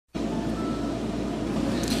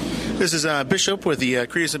This is Bishop with the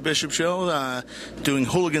Creedence Bishop Show, doing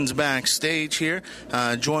Hooligans Back Stage here,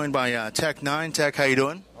 joined by N9NE. Tech, how you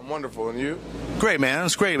doing? I'm wonderful, and you? Great, man.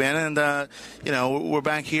 It's great, man. And, we're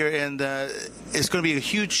back here, and it's going to be a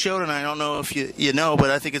huge show tonight. I don't know if you know, but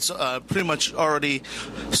I think it's pretty much already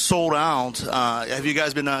sold out. Have you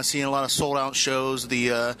guys been seeing a lot of sold-out shows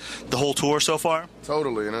the whole tour so far?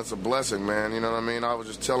 Totally, and it's a blessing, man. You know what I mean? I was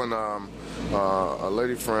just telling a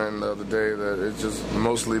lady friend the other day that it's just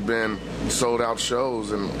mostly been sold-out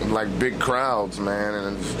shows and like big crowds, man,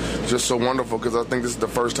 and it's just so wonderful because I think this is the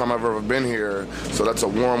first time I've ever been here, so that's a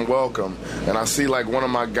warm welcome. And I see like one of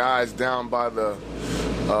my guys down by the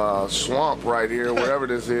swamp right here, wherever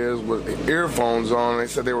this is, with earphones on. They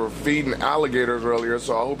said they were feeding alligators earlier,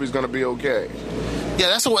 so I hope he's going to be okay. Yeah,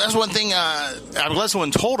 that's one thing I'm glad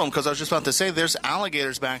someone told him, because I was just about to say there's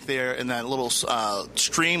alligators back there in that little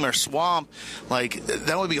stream or swamp. Like,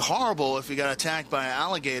 that would be horrible if you got attacked by an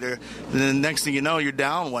alligator, and then next thing you know, you're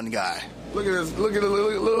down one guy. Look at this. Look,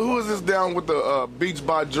 who is this down with the Beach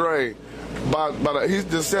by Dre? He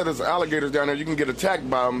just said there's alligators down there. You can get attacked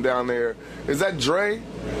by them down there. Is that Dre?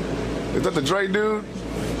 Is that the Dre dude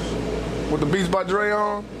with the Beach by Dre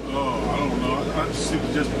on? Oh, I don't know. I see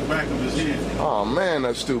just the back of his head. Oh man,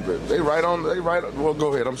 that's stupid. Well,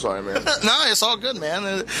 go ahead. I'm sorry, man. No, it's all good,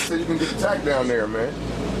 man. So you can get attacked down there, man.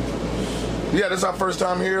 Yeah, this is our first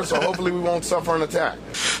time here, so hopefully we won't suffer an attack.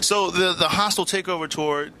 So the Hostile Takeover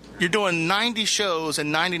Tour, you're doing 90 shows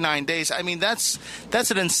in 99 days. I mean, that's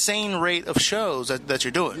an insane rate of shows that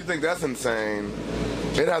you're doing. You think that's insane?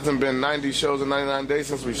 It hasn't been 90 shows in 99 days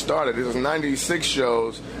since we started. It was 96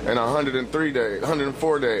 shows in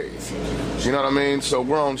 104 days. You know what I mean? So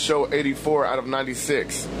we're on show 84 out of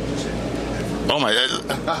 96. Oh my!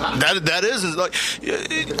 That is like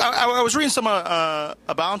I was reading some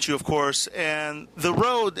about you, of course, and the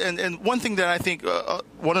road. And one thing that I think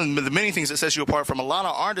one of the many things that sets you apart from a lot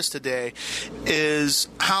of artists today is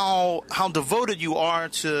how devoted you are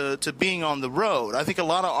to being on the road. I think a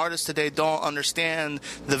lot of artists today don't understand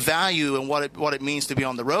the value and what it means to be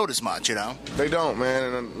on the road as much. You know, they don't,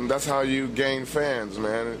 man, and that's how you gain fans,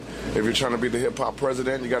 man. If you're trying to be the hip hop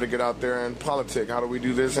president, you got to get out there and politic. How do we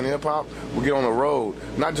do this in hip hop? We get on the road,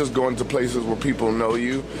 not just going to places where people know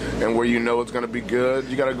you and where you know it's going to be good.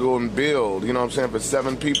 You got to go and build. You know what I'm saying? If it's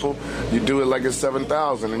 7 people, you do it like it's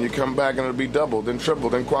 7,000, and you come back and it'll be double, then triple,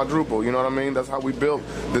 then quadruple. You know what I mean? That's how we built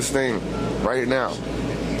this thing right now.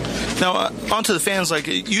 Now, onto the fans, like,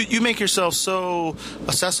 you make yourself so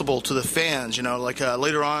accessible to the fans, you know, like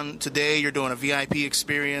later on today you're doing a VIP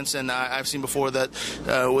experience, and I've seen before that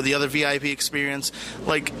with the other VIP experience,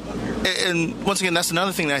 like, and once again, that's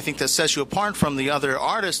another thing that I think that sets you apart from the other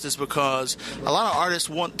artists, is because a lot of artists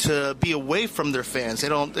want to be away from their fans. They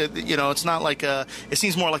don't, it's not like it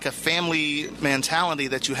seems more like a family mentality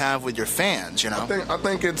that you have with your fans, you know? I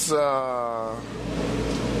think it's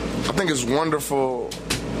wonderful.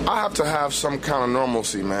 I have to have some kind of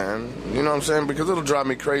normalcy, man. You know what I'm saying? Because it'll drive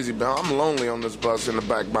me crazy. I'm lonely on this bus in the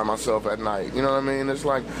back by myself at night. You know what I mean? It's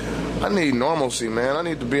like, I need normalcy, man. I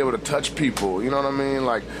need to be able to touch people. You know what I mean?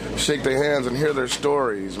 Like, shake their hands and hear their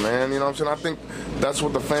stories, man. You know what I'm saying? I think that's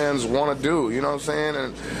what the fans want to do. You know what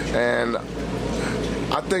I'm saying? And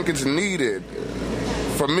I think it's needed.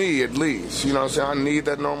 For me, at least, you know what I'm saying? I need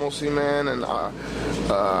that normalcy, man, and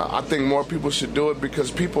I think more people should do it,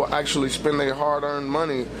 because people actually spend their hard-earned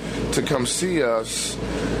money to come see us,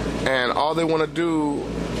 and all they want to do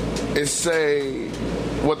is say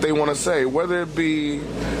what they want to say, whether it be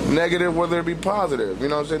negative, whether it be positive. You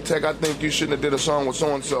know what I'm saying? Tech, I think you shouldn't have did a song with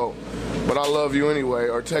so-and-so, but I love you anyway.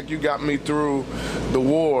 Or Tech, you got me through the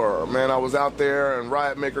war. Man, I was out there and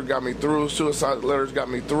Riot Maker got me through. Suicide Letters got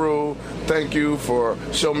me through. Thank you for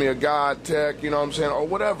showing me a God, Tech. You know what I'm saying? Or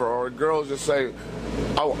whatever. Or girls just say,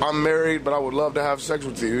 I'm married, but I would love to have sex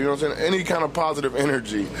with you. You know what I'm saying? Any kind of positive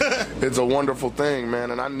energy. It's a wonderful thing,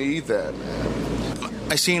 man, and I need that, man.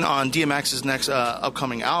 I seen on DMX's next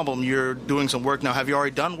upcoming album, you're doing some work now. Have you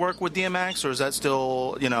already done work with DMX, or is that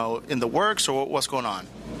still, in the works, or what's going on?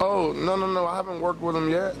 Oh, no. I haven't worked with him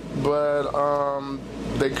yet, but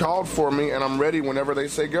they called for me, and I'm ready whenever they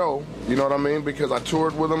say go. You know what I mean? Because I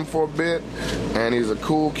toured with him for a bit, and he's a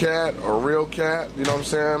cool cat, a real cat. You know what I'm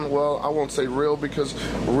saying? Well, I won't say real, because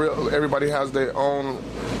everybody has their own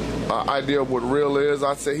idea of what real is.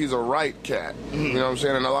 I say he's a right cat. You know what I'm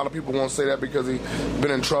saying? And a lot of people won't say that because he's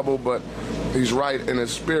been in trouble, but he's right in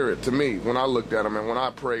his spirit to me when I looked at him and when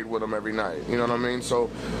I prayed with him every night. You know what I mean? So,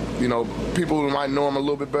 people who might know him a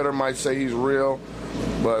little bit better might say he's real,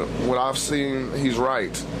 but what I've seen, he's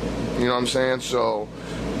right. You know what I'm saying? So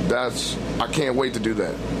I can't wait to do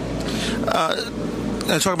that.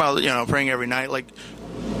 And talk about, praying every night, like,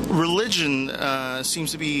 religion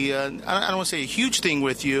seems to be, I don't want to say a huge thing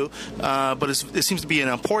with you, but it seems to be an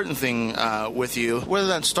important thing with you. Where did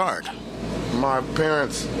that start? My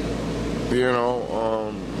parents,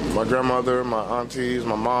 my grandmother, my aunties,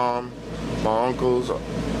 my mom, my uncles,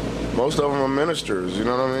 most of them are ministers, you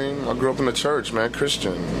know what I mean? I grew up in the church, man,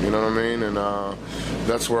 Christian, you know what I mean? And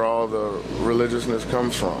that's where all the religiousness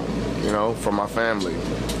comes from my family.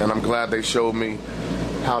 And I'm glad they showed me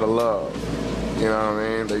how to love, you know what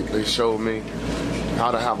I mean? They showed me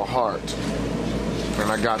how to have a heart. And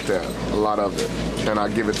I got that, a lot of it. And I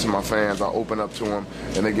give it to my fans, I open up to them,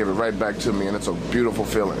 and they give it right back to me, and it's a beautiful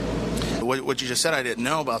feeling. What you just said, I didn't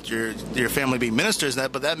know about your family being ministers,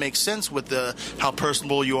 but that makes sense with how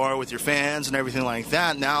personable you are with your fans and everything like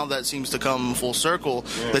that. Now that seems to come full circle,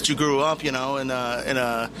 that you grew up, in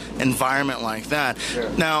a environment like that. Yeah.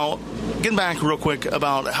 Now, getting back real quick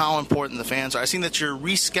about how important the fans are, I've seen that you're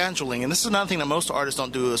rescheduling, and this is another thing that most artists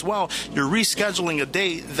don't do as well. You're rescheduling a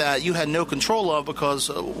date that you had no control of because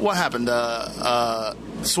what happened?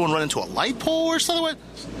 Someone run into a light pole or something?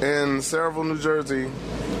 In Saraville, New Jersey,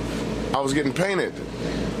 I was getting painted.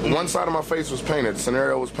 One side of my face was painted.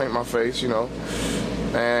 Scenario was paint my face,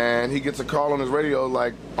 and he gets a call on his radio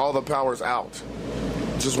like, all the power's out.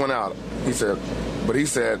 Just went out. He said,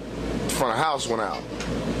 the front of the house went out.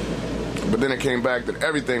 But then it came back that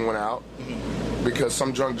everything went out because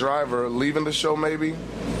some drunk driver leaving the show maybe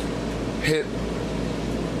hit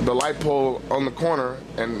the light pole on the corner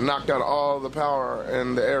and knocked out all the power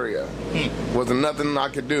in the area. Wasn't nothing I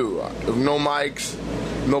could do. No mics,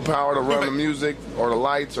 no power to run the music or the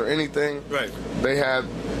lights or anything. Right. They had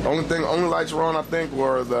only lights were on, I think,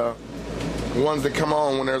 were the ones that come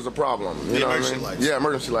on when there's a problem. You know emergency what I mean? lights. Yeah,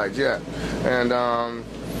 emergency lights. Yeah. And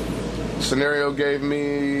Scenario gave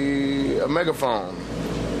me a megaphone,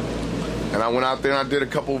 and I went out there and I did a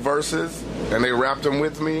couple verses, and they rapped them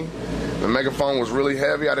with me. The megaphone was really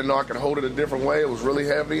heavy. I didn't know I could hold it a different way. It was really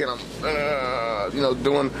heavy, and I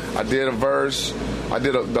did a verse. I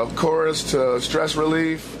did the chorus to Stress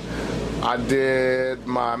Relief. I did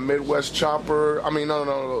my Midwest Chopper.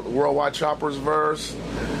 The Worldwide Choppers verse.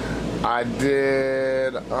 I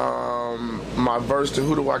did my verse to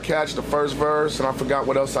Who Do I Catch, the first verse, and I forgot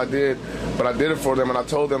what else I did. But I did it for them, and I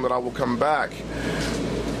told them that I will come back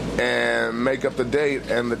and make up the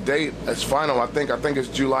date, and the date is final. I think it's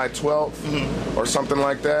July 12th or something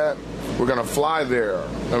like that. We're gonna fly there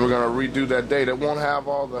and we're gonna redo that date. It won't have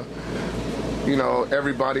all the,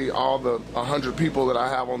 everybody, all the 100 people that I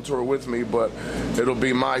have on tour with me, but it'll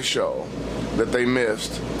be my show that they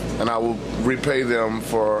missed, and I will repay them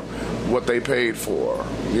for what they paid for.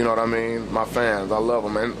 You know what I mean? My fans, I love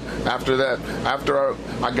them. And after that, I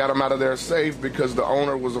got them out of there safe because the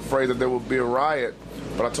owner was afraid that there would be a riot.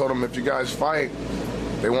 But I told them, if you guys fight,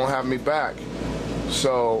 they won't have me back.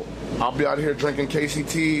 So I'll be out here drinking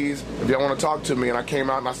KCTs if y'all want to talk to me. And I came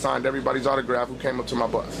out and I signed everybody's autograph who came up to my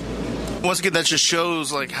bus. Once again, that just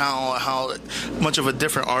shows like how much of a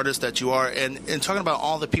different artist that you are. And talking about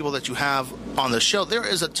all the people that you have on the show, there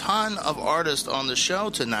is a ton of artists on the show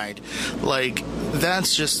tonight. Like,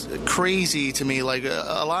 that's just crazy to me. Like,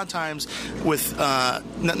 a lot of times with,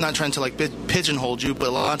 not trying to like pigeonhole you, but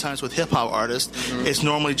a lot of times with hip-hop artists, it's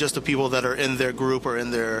normally just the people that are in their group or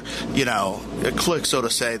in their, clique, so to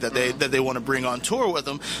say, that they want to bring on tour with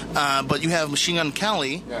them. But you have Machine Gun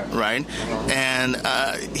Kelly, right? And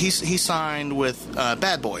he's signed with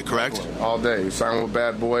Bad Boy, correct? All day. He's signed with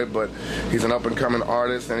Bad Boy, but he's an up-and-coming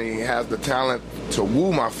artist, and he has the talent to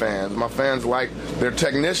woo my fans. My fans like they're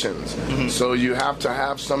technicians, so you have to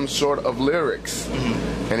have some sort of lyrics,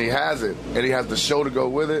 and he has it, and he has the show to go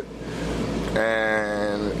with it,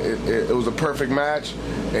 and it was a perfect match,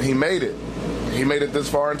 and he made it. He made it this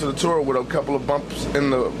far into the tour with a couple of bumps in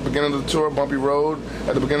the beginning of the tour, bumpy road.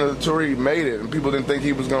 At the beginning of the tour, he made it, and people didn't think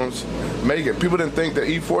he was going to make it. People didn't think that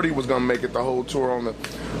E40 was going to make it the whole tour on the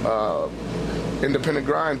Independent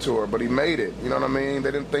Grind tour, but he made it. You know what I mean?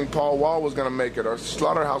 They didn't think Paul Wall was going to make it, or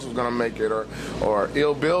Slaughterhouse was going to make it, or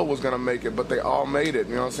Ill Bill was going to make it, but they all made it.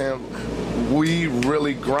 You know what I'm saying? We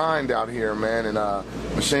really grind out here, man, and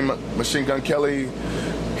Machine Gun Kelly,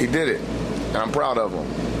 he did it, and I'm proud of him.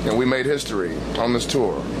 And we made history on this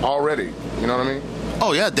tour already. You know what I mean?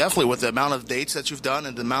 Oh, yeah, definitely. With the amount of dates that you've done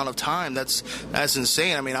and the amount of time, that's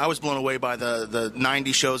insane. I mean, I was blown away by the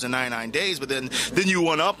 90 shows in 99 days, but then you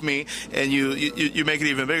one-up me and you make it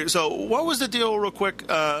even bigger. So what was the deal, real quick,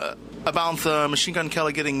 about Machine Gun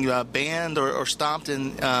Kelly getting banned or stopped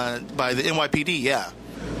by the NYPD? Yeah.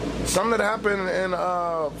 Something that happened in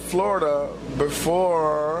Florida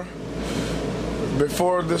before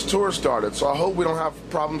this tour started. So I hope we don't have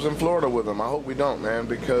problems in Florida with him. I hope we don't, man,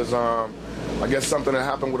 because I guess something that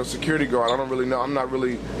happened with a security guard. I don't really know. I'm not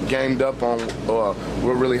really gamed up on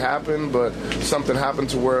what really happened, but something happened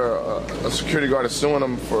to where a security guard is suing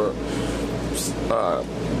them for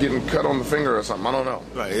getting cut on the finger or something. I don't know.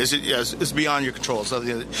 Right. It's beyond your control. So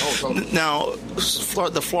totally. Now,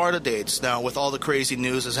 the Florida dates. Now, with all the crazy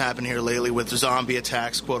news that's happened here lately with zombie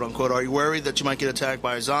attacks, quote unquote, are you worried that you might get attacked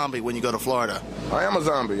by a zombie when you go to Florida? I am a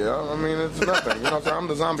zombie. Yeah? I mean, it's nothing. You know what I'm saying? I'm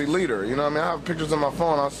the zombie leader. You know what I mean? I have pictures on my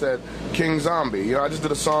phone. I said King Zombie. You know, I just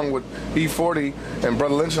did a song with E40 and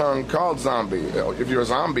Brother Lynch called Zombie. If you're a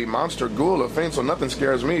zombie, monster, ghoul, or fiend, so nothing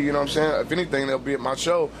scares me. You know what I'm saying? If anything, they'll be at my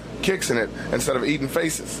show kicks in it instead of eating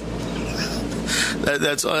faces.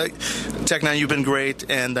 That's Tech-9, you've been great.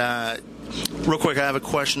 And real quick, I have a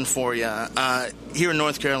question for you. Here in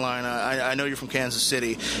North Carolina, I know you're from Kansas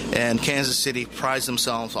City, and Kansas City prides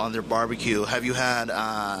themselves on their barbecue. Have you had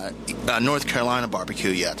North Carolina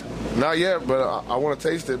barbecue yet? Not yet, but I want to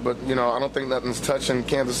taste it. But, you know, I don't think nothing's touching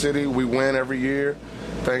Kansas City. We win every year.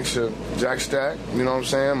 Thanks to Jack Stack, you know what I'm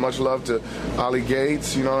saying? Much love to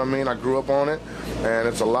Alligators, you know what I mean? I grew up on it, and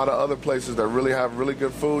it's a lot of other places that really have really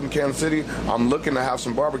good food in Kansas City. I'm looking to have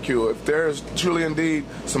some barbecue. If there's truly indeed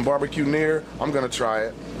some barbecue near, I'm going to try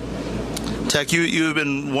it. Tech, you've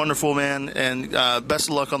been wonderful, man, and best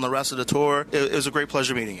of luck on the rest of the tour. It was a great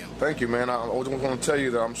pleasure meeting you. Thank you, man. I just want to tell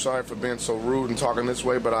you that I'm sorry for being so rude and talking this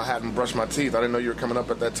way, but I hadn't brushed my teeth. I didn't know you were coming up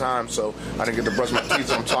at that time, so I didn't get to brush my teeth,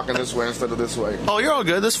 so I'm talking this way instead of this way. Oh, you're all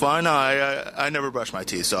good. That's fine. No, I never brush my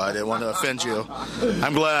teeth, so I didn't want to offend you.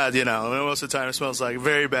 I'm glad, you know. Most of the time it smells like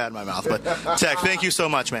very bad in my mouth. But, Tech, thank you so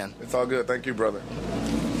much, man. It's all good. Thank you, brother.